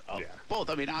nature of both?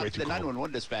 I mean, the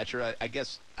 911 dispatcher, I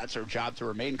guess that's her job to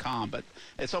remain calm, but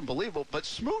it's unbelievable. But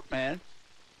Smoot, man.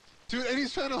 Dude, and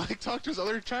he's trying to, talk to his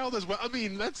other child as well. I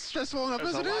mean, that's stressful enough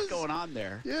as it is. There's a lot going on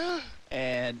there. Yeah.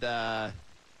 And,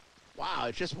 wow,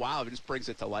 it's just wow. It just brings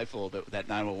it to life a little bit with that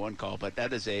 911 call. But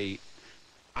that is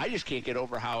I just can't get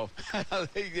over how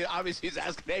obviously he's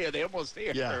asking, hey, are they almost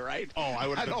here, right? Oh, I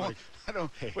would have been I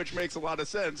don't, which makes a lot of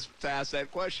sense to ask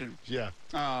that question. Yeah.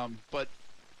 But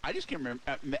I just can't remember.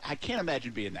 I can't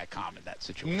imagine being that calm in that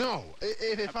situation. No.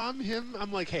 If I'm him,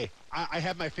 I'm like, hey, I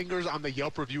have my fingers on the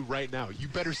Yelp review right now. You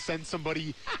better send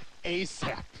somebody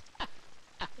ASAP.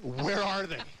 Where are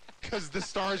they? Because the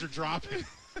stars are dropping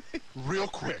real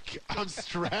quick. I'm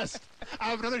stressed. I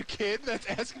have another kid that's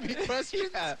asking me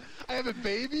questions. Yeah. I have a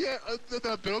baby.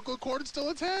 The umbilical cord is still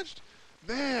attached.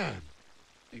 Man.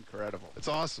 Incredible. It's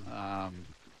awesome.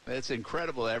 It's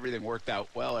incredible that everything worked out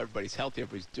well. Everybody's healthy.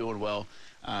 Everybody's doing well.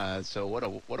 So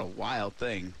what a wild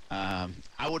thing. I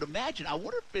would imagine I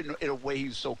would have been in a way he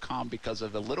was so calm because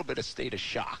of a little bit of state of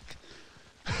shock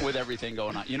with everything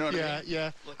going on. You know what I mean?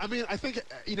 Yeah. I mean, I think,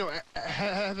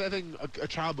 having a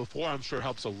child before, I'm sure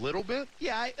helps a little bit.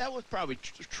 Yeah, that was probably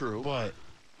true. But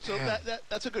so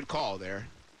that's a good call there.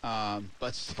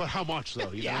 But how much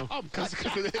though? You know, because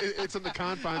it's in the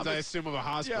confines, I assume, of a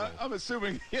hospital. Yeah, I'm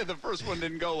assuming. Yeah, the first one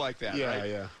didn't go like that.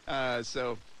 Yeah, right?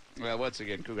 So, well, once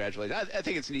again, congratulations. I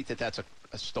think it's neat that that's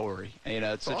a story. You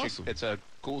know, it's awesome. It's a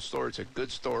cool story. It's a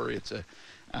good story. It's a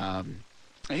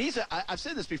and I've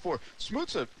said this before.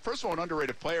 Smoot's first of all, an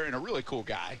underrated player and a really cool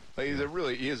guy. Like,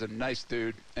 he is a nice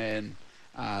dude, and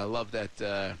I love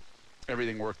that.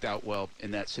 everything worked out well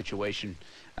in that situation.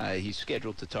 He's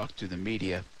scheduled to talk to the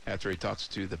media after he talks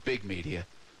to the big media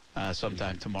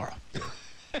sometime tomorrow.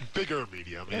 Bigger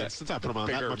media. I mean, let's not put him on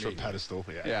that much of a pedestal.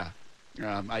 Yeah.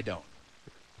 I don't.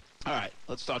 All right,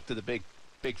 let's talk to the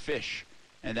big fish,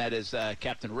 and that is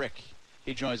Captain Rick.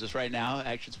 He joins us right now.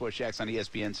 Action Sports Jax on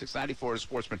ESPN 690, Florida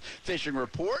Sportsman Fishing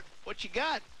Report. What you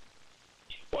got?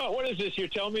 Well, what is this? You're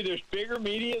telling me there's bigger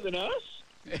media than us?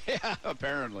 Yeah,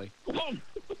 apparently. Oh,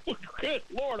 good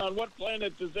Lord, on what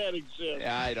planet does that exist?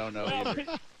 Yeah, I don't know either.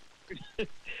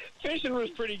 Fishing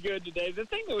was pretty good today. The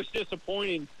thing that was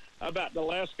disappointing about the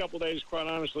last couple of days, quite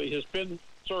honestly, has been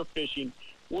surf fishing.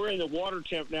 We're in the water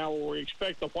temp now where we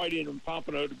expect the whiting and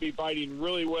pompano to be biting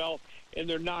really well, and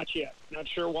they're not yet. Not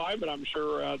sure why, but I'm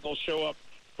sure they'll show up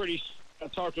pretty. I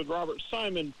talked with Robert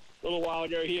Simon a little while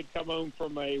ago. He had come home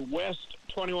from a West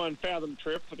 21 Fathom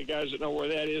trip, for the guys that know where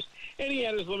that is, and he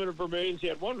had his limit of Vermilions. He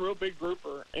had one real big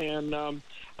grouper and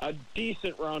a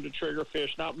decent round of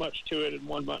triggerfish, not much to it, and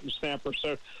one mutton snapper.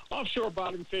 So offshore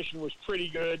bottom fishing was pretty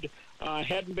good.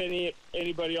 Hadn't been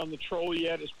anybody on the troll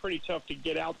yet. It's pretty tough to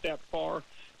get out that far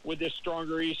with this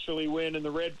stronger easterly wind, and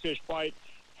the redfish bite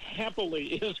happily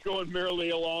is going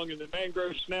merrily along, and the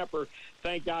mangrove snapper,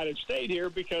 thank God, it stayed here,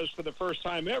 because for the first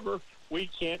time ever, we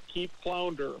can't keep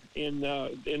flounder in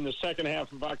the second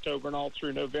half of October and all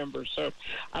through November. So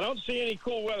I don't see any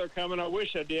cool weather coming. I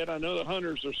wish I did. I know the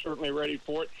hunters are certainly ready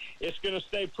for it. It's going to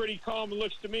stay pretty calm, it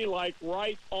looks to me like,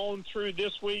 right on through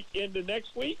this week into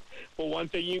next week. But one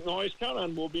thing you can always count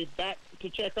on, we'll be back to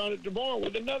check on it tomorrow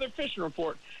with another fishing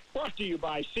report brought to you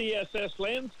by CSS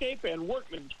Landscape and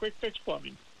Workman's Quick Fix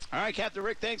Plumbing. All right, Captain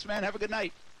Rick, thanks, man. Have a good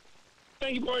night.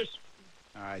 Thank you, boys.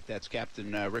 All right, that's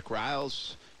Captain Rick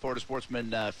Riles, Florida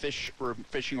Sportsman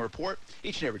Fishing Report.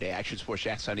 Each and every day, Action Sports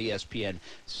Jax on ESPN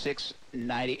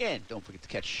 690. And don't forget to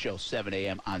catch the show 7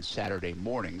 a.m. on Saturday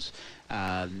mornings.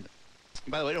 By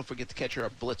the way, don't forget to catch our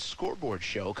Blitz Scoreboard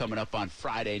show coming up on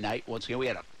Friday night. Once again, we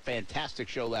had a fantastic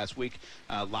show last week,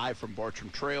 live from Bartram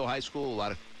Trail High School. A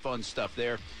lot of fun stuff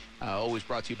there. Always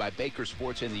brought to you by Baker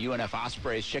Sports and the UNF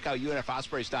Ospreys. Check out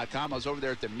UNFOspreys.com. I was over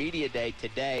there at the Media Day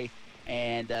today,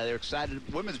 and they're excited.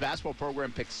 Women's basketball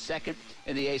program picked second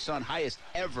in the ASUN, highest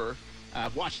ever.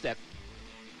 I've watched that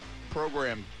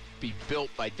program be built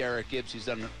by Derek Gibbs. He's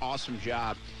done an awesome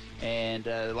job. And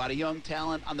a lot of young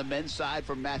talent on the men's side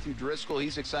from Matthew Driscoll.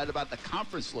 He's excited about the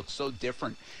conference. Looks so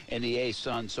different in the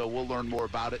ASUN. So we'll learn more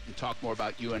about it and talk more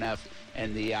about UNF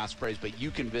and the Ospreys. But you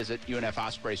can visit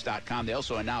UNFOspreys.com. They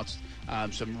also announced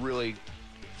some really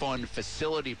fun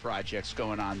facility projects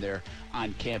going on there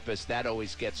on campus. That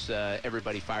always gets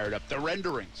everybody fired up. The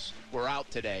renderings were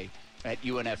out today at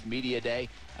UNF Media Day.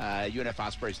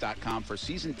 UNFOspreys.com for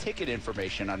season ticket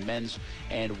information on men's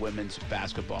and women's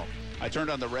basketball. I turned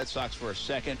on the Red Sox for a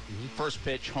second. First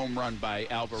pitch, home run by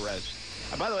Alvarez.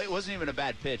 By the way, it wasn't even a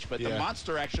bad pitch, but the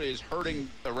monster actually is hurting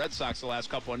the Red Sox the last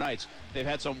couple of nights. They've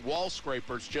had some wall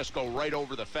scrapers just go right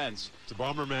over the fence. It's a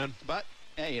bummer, man. But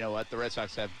hey, you know what? The Red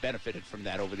Sox have benefited from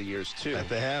that over the years, too. That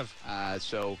they have.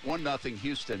 So 1-0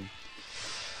 Houston.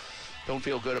 Don't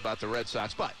feel good about the Red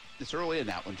Sox, but it's early in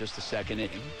that one, just the second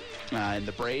inning. And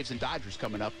the Braves and Dodgers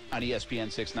coming up on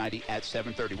ESPN 690 at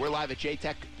 7:30. We're live at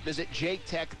JTech. Visit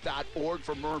jtech.org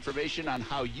for more information on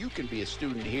how you can be a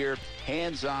student here,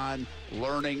 hands-on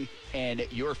learning, and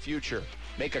your future.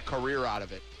 Make a career out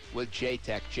of it with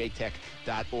JTech,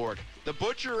 jtech.org. The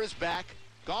Butcher is back,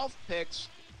 golf picks,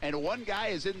 and one guy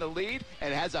is in the lead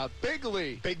and has a big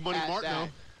lead. Big money Martineau.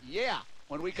 Yeah,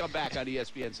 when we come back on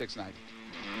ESPN 690.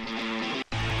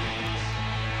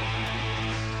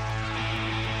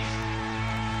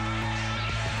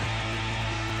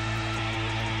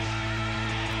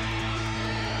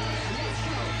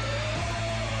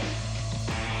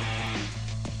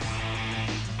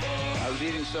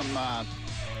 Eating some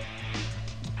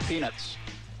peanuts.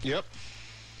 Yep.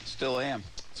 Still am.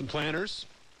 Some Planters.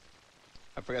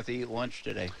 I forgot to eat lunch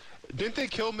today. Didn't they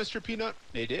kill Mr. Peanut?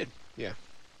 They did. Yeah.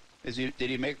 Did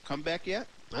he make a comeback yet?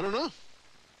 I don't know.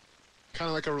 Kind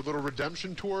of like a little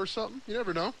redemption tour or something. You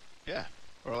never know. Yeah.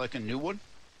 Or like a new one.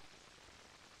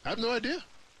 I have no idea.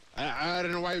 I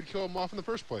don't know why he would kill him off in the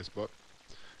first place, but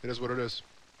it is what it is.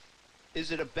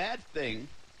 Is it a bad thing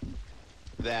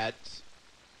that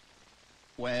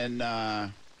when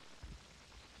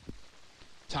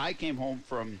Ty came home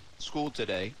from school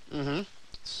today,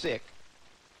 sick,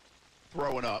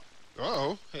 throwing up?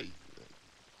 Uh-oh. Hey.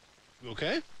 You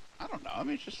okay? I don't know. I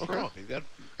mean, it's just okay. throwing.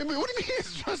 I mean, what do you mean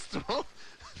it's just throwing?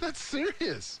 That's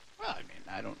serious. Well, I mean,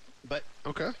 I don't. But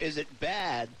okay. Is it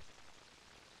bad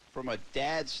from a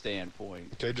dad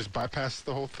standpoint? Okay, just bypass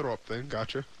the whole throw-up thing.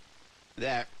 Gotcha.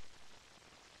 That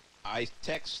I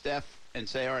text Steph and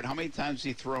say, all right, how many times has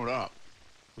he thrown up?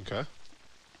 Okay.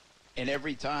 And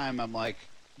every time I'm like,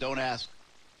 don't ask.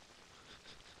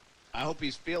 I hope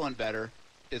he's feeling better.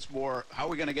 It's more, how are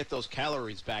we going to get those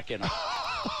calories back in him?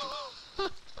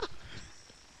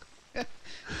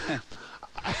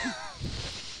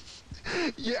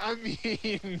 Yeah, I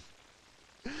mean,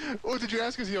 well, did you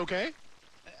ask, is he okay?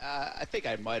 I think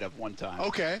I might have one time.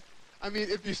 Okay. I mean,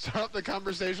 if you start up the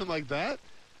conversation like that,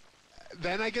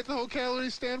 then I get the whole calorie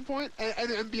standpoint.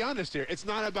 And be honest here, it's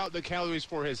not about the calories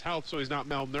for his health so he's not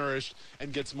malnourished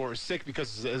and gets more sick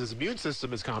because his immune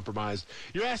system is compromised.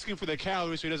 You're asking for the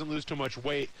calories so he doesn't lose too much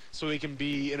weight so he can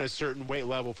be in a certain weight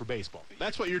level for baseball.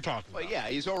 That's what you're talking about. Well, yeah,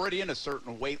 he's already in a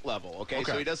certain weight level, okay?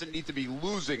 So he doesn't need to be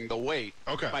losing the weight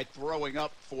by throwing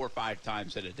up 4 or 5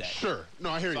 times in a day. Sure.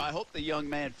 No, I hear you. So I hope the young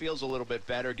man feels a little bit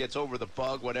better, gets over the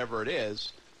bug, whatever it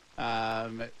is.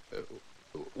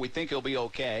 We think he'll be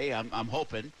okay. I'm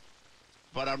hoping.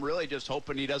 But I'm really just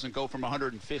hoping he doesn't go from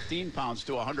 115 pounds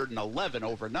to 111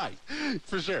 overnight.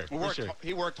 For sure.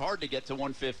 He worked hard to get to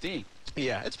 115.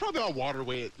 Yeah, it's probably all water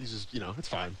weight. He's just, it's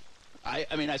fine. I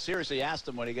mean, I seriously asked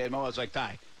him when he came home. I was like,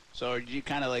 Ty, so you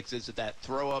kind of like, is it that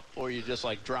throw up or you just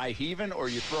like dry heaving or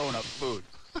you throwing up food?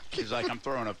 He's like, I'm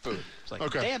throwing up food. It's like,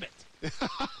 damn it.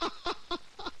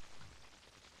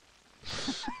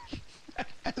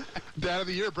 Dad of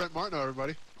the year, Brent Martineau,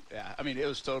 everybody. Yeah, I mean, it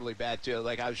was totally bad, too.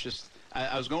 Like, I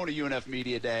was going to UNF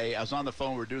Media Day. I was on the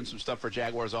phone. We were doing some stuff for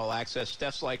Jaguars All Access.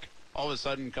 Steph's like, all of a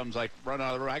sudden comes, like, running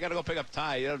out of the room. I got to go pick up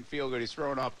Ty. He doesn't feel good. He's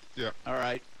throwing up. Yeah. All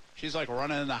right. She's, like,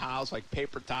 running in the house, like,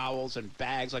 paper towels and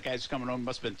bags. Like, I was coming home.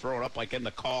 Must have been throwing up, like, in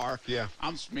the car. Yeah.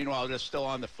 I'm, meanwhile, just still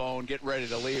on the phone, getting ready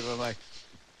to leave. I'm like,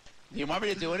 do you want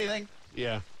me to do anything?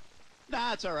 Yeah.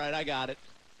 Nah, it's all right. I got it.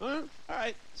 All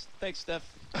right. Thanks, Steph.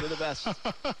 You're the best.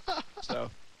 So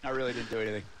I really didn't do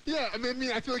anything. Yeah, I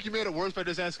mean, I feel like you made it worse by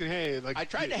just asking, hey, like. I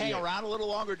tried to hang around a little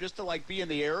longer just to like be in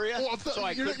the area, so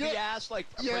I could be asked, like,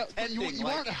 pretending. You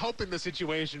weren't helping the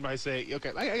situation by saying,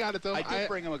 okay, I got it though. I did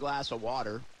bring him a glass of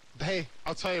water. Hey,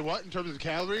 I'll tell you what, in terms of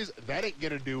calories, that ain't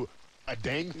gonna do a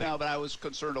dang thing. No, but I was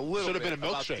concerned a little bit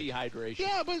about dehydration.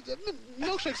 Yeah, but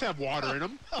milkshakes have water in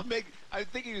them. I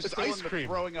think he was still in the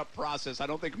throwing up process. I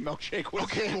don't think milkshake was.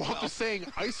 Okay, well, I'm just saying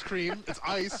ice cream. It's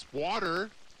ice, water.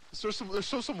 There's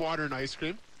still some water in ice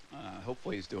cream.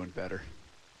 Hopefully he's doing better.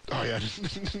 Oh, yeah.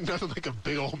 Nothing like a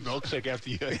big old milkshake after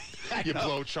you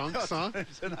blow chunks, huh?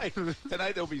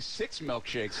 Tonight there'll be 6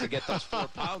 milkshakes to get those 4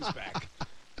 pounds back.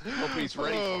 Hope he's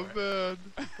ready for it. Man.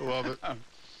 Love it.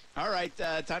 All right,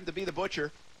 time to be the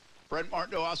butcher. Brent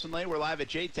Martineau, Austin Lane. We're live at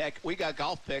J-Tech. We got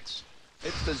golf picks.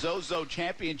 It's the Zozo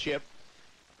Championship.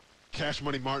 Cash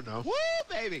Money Martineau. Woo,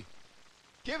 baby.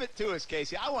 Give it to us,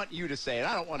 Casey. I want you to say it.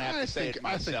 I don't want to have to say it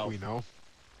myself. I think we know.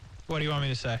 What do you want me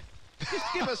to say?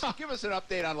 Just give us an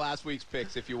update on last week's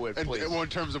picks, if you would, please. And in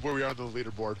terms of where we are on the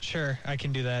leaderboard. Sure, I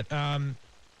can do that.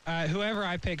 Whoever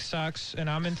I pick sucks, and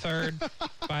I'm in third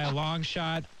by a long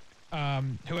shot.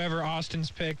 Whoever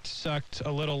Austin's picked sucked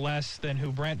a little less than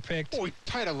who Brent picked. Oh, we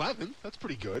tied 11. That's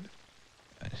pretty good.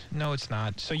 No, it's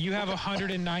not. So you have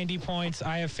 190 points.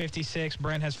 I have 56.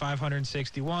 Brent has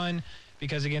 561.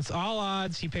 Because against all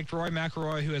odds, he picked Rory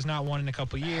McIlroy, who has not won in a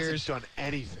couple years. Hasn't done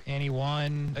anything. And he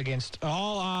won against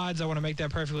all odds. I want to make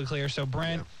that perfectly clear. So,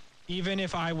 Brent, even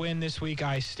if I win this week,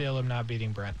 I still am not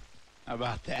beating Brent. How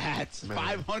about that? Man.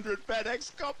 500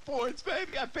 FedEx Cup points,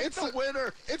 baby. I picked the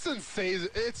winner. It's insane.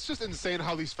 It's just insane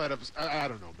how these FedEx. I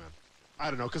don't know, man. I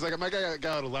don't know. Because like my guy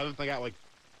got 11th. I got like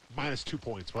 -2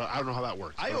 points. Well, I don't know how that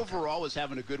works. I overall was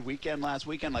having a good weekend last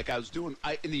weekend. Like I was doing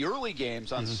in the early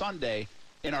games on Sunday.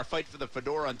 In our fight for the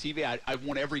Fedora on TV, I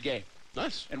won every game.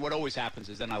 Nice. And what always happens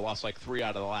is then I lost like 3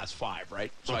 out of the last 5,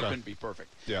 right? So I couldn't be perfect.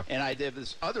 Yeah. And I did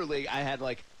this other league. I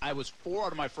was 4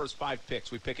 out of my first 5 picks.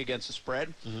 We pick against the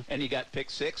spread, and he got pick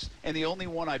 6. And the only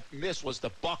one I missed was the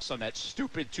Bucks on that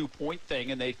stupid 2-point thing,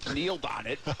 and they kneeled on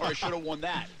it, or I should have won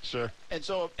that. Sure. And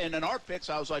so, and in our picks,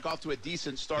 I was like off to a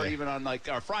decent start, even on like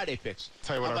our Friday picks.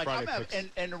 Tell you what, our Friday picks.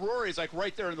 And Rory's like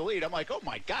right there in the lead. I'm like, oh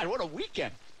my God, what a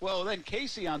weekend. Well, then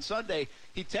Casey on Sunday,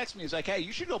 he texts me. He's like, hey,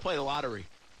 you should go play the lottery.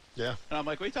 Yeah. And I'm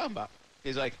like, what are you talking about?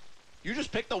 He's like, you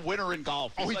just picked the winner in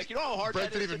golf. He's like, you know how hard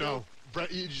Brent that is didn't even know.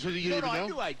 Brent, you didn't even know? I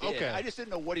knew I did. Okay. I just didn't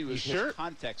know what he was his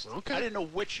context. Okay. I didn't know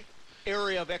which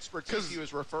area of expertise he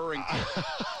was referring to.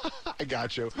 I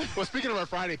got you. Well, speaking of our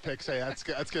Friday picks, hey, that's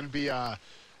gonna be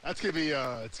it's gonna be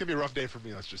a rough day for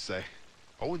me. Let's just say.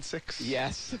 0-6.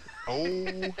 Yes.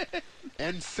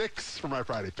 0-6 for my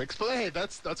Friday picks. But hey,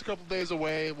 that's a couple days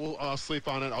away. We'll sleep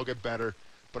on it. I'll get better.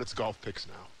 But it's golf picks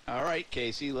now. All right,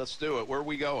 Casey, let's do it. Where are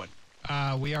we going?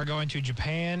 We are going to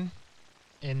Japan.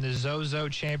 in the Zozo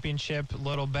Championship.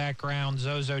 Little background,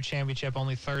 Zozo Championship,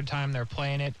 only third time they're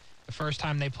playing it. The first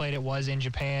time they played it was in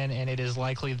Japan, and it is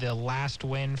likely the last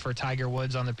win for Tiger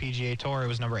Woods on the PGA Tour. It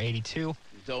was number 82.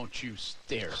 Don't you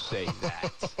dare say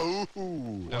that.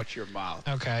 Watch your mouth.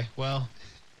 Okay, well,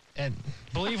 and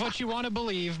believe what you want to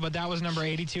believe, but that was number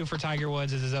 82 for Tiger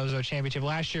Woods as the Zozo Championship.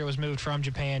 Last year it was moved from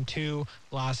Japan to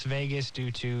Las Vegas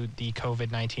due to the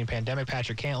COVID-19 pandemic.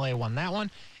 Patrick Cantlay won that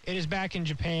one. It is back in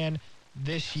Japan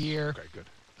this year. Okay,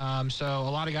 good. So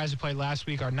a lot of guys who played last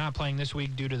week are not playing this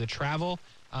week due to the travel,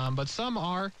 but some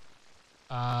are.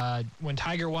 When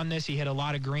Tiger won this, he hit a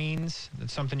lot of greens.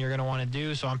 That's something you're going to want to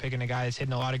do, so I'm picking a guy that's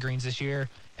hitting a lot of greens this year.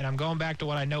 And I'm going back to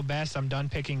what I know best. I'm done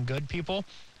picking good people.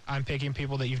 I'm picking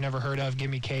people that you've never heard of. Give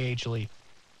me K.H. Lee.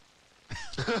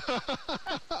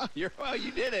 Well,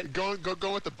 you did it. Go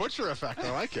with the Butcher effect.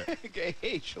 I like it.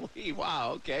 K.H. Lee.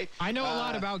 Wow, okay. I know a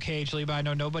lot about K.H. Lee, but I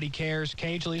know nobody cares.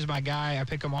 K.H. Lee's my guy. I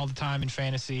pick him all the time in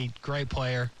fantasy. Great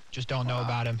player. Just don't know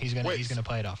about him. He's gonna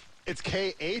play it off. It's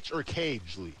K.H. or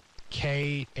Cage Lee?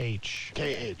 K.H.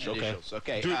 K.H. Okay. Initials.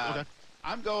 Okay. Dude, okay.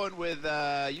 I'm going with,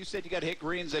 you said you got to hit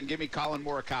greens, and give me Colin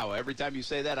Morikawa. Every time you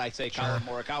say that, I say Sure. Colin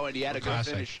Morikawa, and he had a good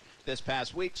Classic. finish this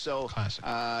past week. So, Classic.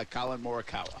 Colin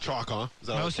Morikawa. Chalk, huh? Is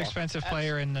that Most what it's expensive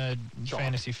player in the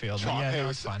fantasy field. Chalk. Yeah, Hey, no,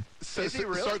 it's fine. Is he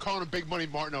really? Start calling him Big Money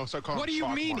Martineau. Start calling What do him you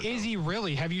Chalk mean, Martineau. is he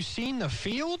really? Have you seen the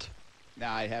field? No,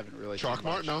 I haven't really. Chalk seen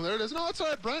much. Martineau. There it is. No, it's all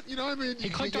right, Brent. You know, I mean, He you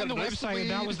clicked got on the a nice website, and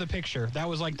that lead. was the picture. That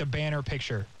was like the banner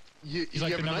picture. You He's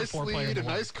like have the a number nice 4 player in lead, the a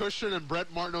world. nice cushion, and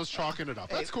Brent Martineau's chalking it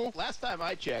up. Hey, That's cool. Last time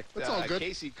I checked, That's all good.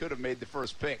 Casey could have made the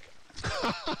first pick.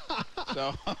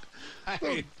 So,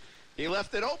 he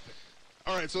left it open.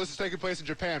 All right, so this is taking place in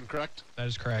Japan, correct? That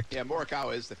is correct. Yeah,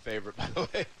 Morikawa is the favorite, by the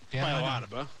way. Yeah, By I a know. lot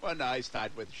of Well, no, he's tied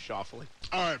with Schauffele.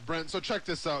 All right, Brent. So check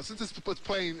this out. Since it's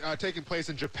taking place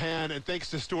in Japan, and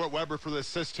thanks to Stuart Weber for the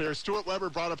assist here, Stuart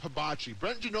Weber brought up hibachi.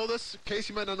 Brent, did you know this?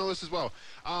 Casey might not know this as well.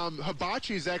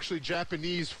 Hibachi is actually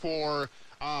Japanese for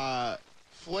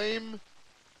flame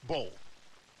bowl.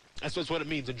 That's what it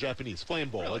means in Japanese. Flame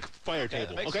bowl, Really? like fire Okay,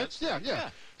 table. that makes Okay. sense. Yeah. Yeah.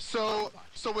 So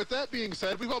with that being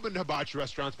said, we've all been to hibachi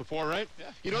restaurants before, right?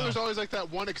 Yeah. You know, there's always like that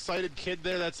one excited kid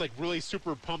there that's like really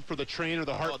super pumped for the train or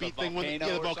the heartbeat thing. volcano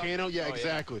The or volcano. something? Yeah, Oh, yeah.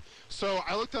 exactly. So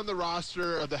I looked on the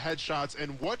roster of the headshots,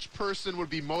 and which person would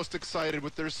be most excited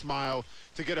with their smile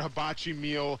to get a hibachi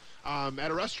meal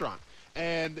at a restaurant?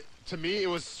 And to me, it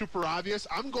was super obvious.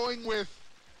 I'm going with,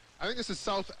 I think this is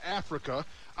South Africa,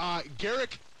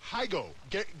 Garrick Higo.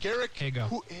 Garrick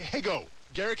Higo. Higo.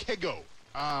 Garrick Higo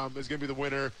is going to be the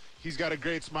winner. He's got a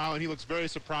great smile, and he looks very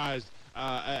surprised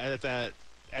at that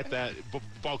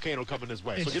volcano coming his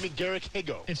way. So It's- give me Garrick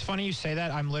Higo. It's funny you say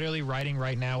that. I'm literally writing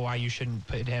right now why you shouldn't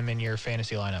put him in your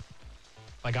fantasy lineup.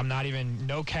 Like, I'm not even,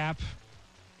 no cap.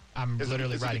 I'm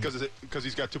literally writing. Because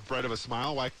he's got too bright of a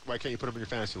smile? Why can't you put him in your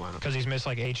fantasy lineup? Because he's missed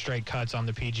like 8 straight cuts on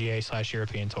the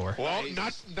PGA/European Tour. Well,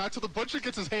 Nice. not till the butcher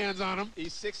gets his hands on him.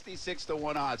 He's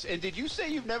 66-1 odds. And did you say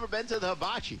you've never been to the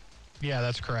hibachi? Yeah,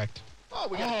 that's correct. Oh,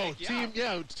 we got to take you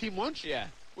out. team lunch? Yeah.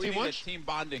 We Team need a lunch? team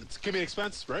bonding. Give me an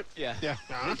expense, right? Yeah. Yeah,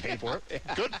 I'm not paying for it.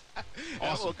 Good. That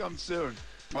Awesome. will come soon.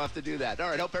 We'll have to do that. All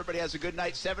right, hope everybody has a good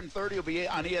night. 7:30 will be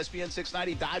on ESPN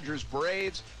 690. Dodgers,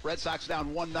 Braves. Red Sox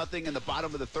down 1-0 in the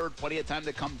bottom of the third. Plenty of time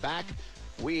to come back.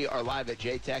 We are live at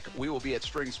J-Tech. We will be at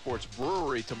String Sports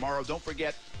Brewery tomorrow. Don't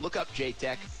forget, look up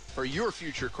J-Tech for your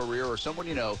future career or someone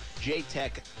you know,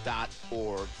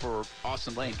 jtech.org. For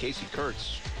Austin Lane, Casey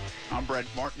Kurtz, I'm Brent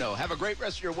Martineau. Have a great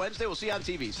rest of your Wednesday. We'll see you on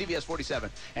TV, CBS 47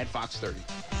 and Fox 30.